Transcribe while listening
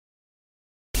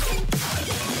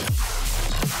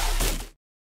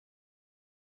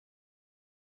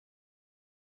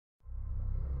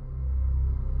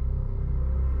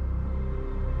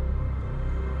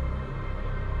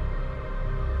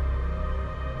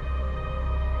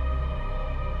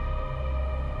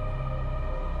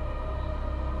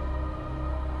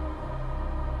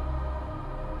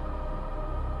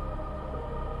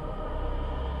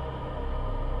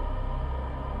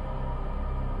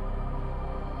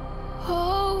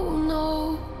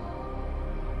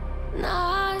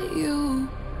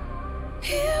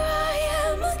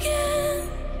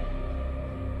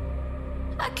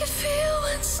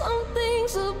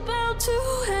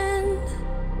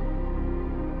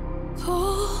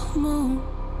moon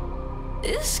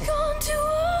is gone to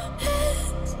our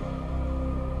heads.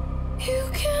 You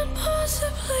can't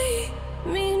possibly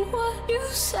mean what you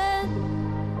said.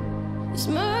 It's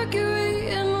Mercury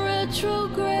in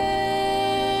retrograde.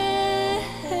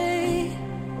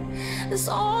 This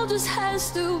all just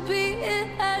has to be, it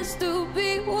has to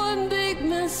be one big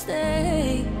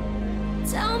mistake.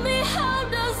 Tell me, how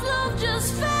does love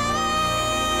just fade?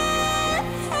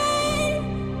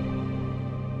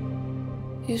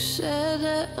 You said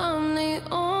that I'm the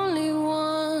only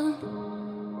one,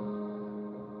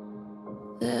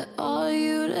 that all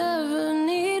you'd ever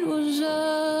need was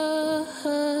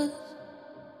us.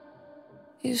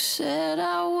 You said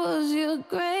I was your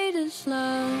greatest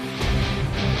love.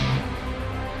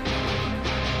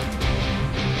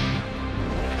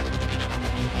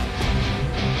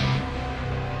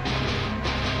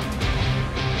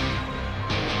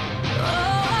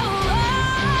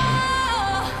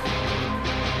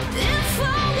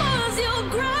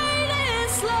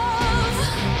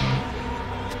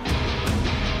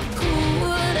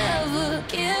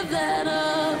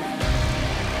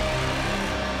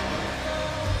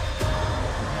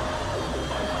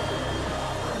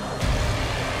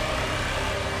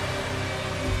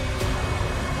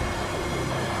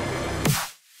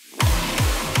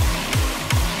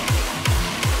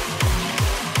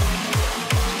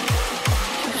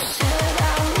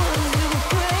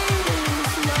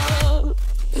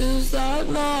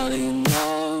 Not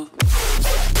enough.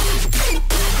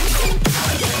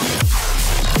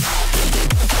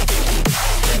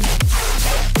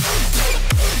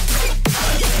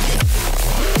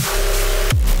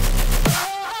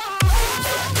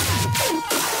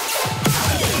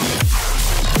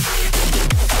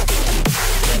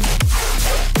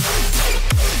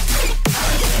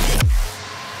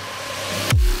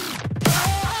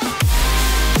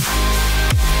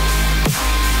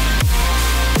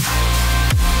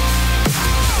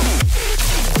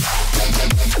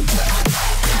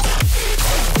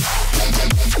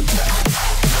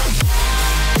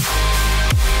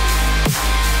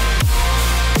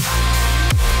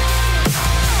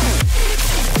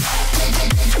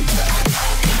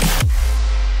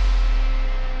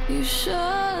 You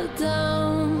shut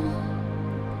down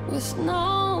with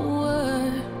no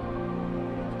word.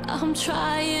 I'm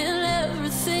trying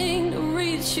everything to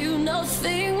reach you,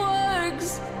 nothing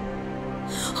works.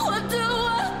 What do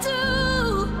I do?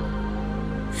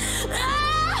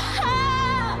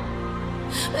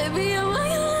 Baby, am I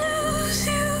gonna lose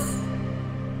you?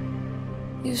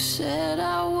 You said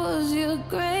I was your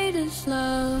greatest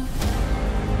love.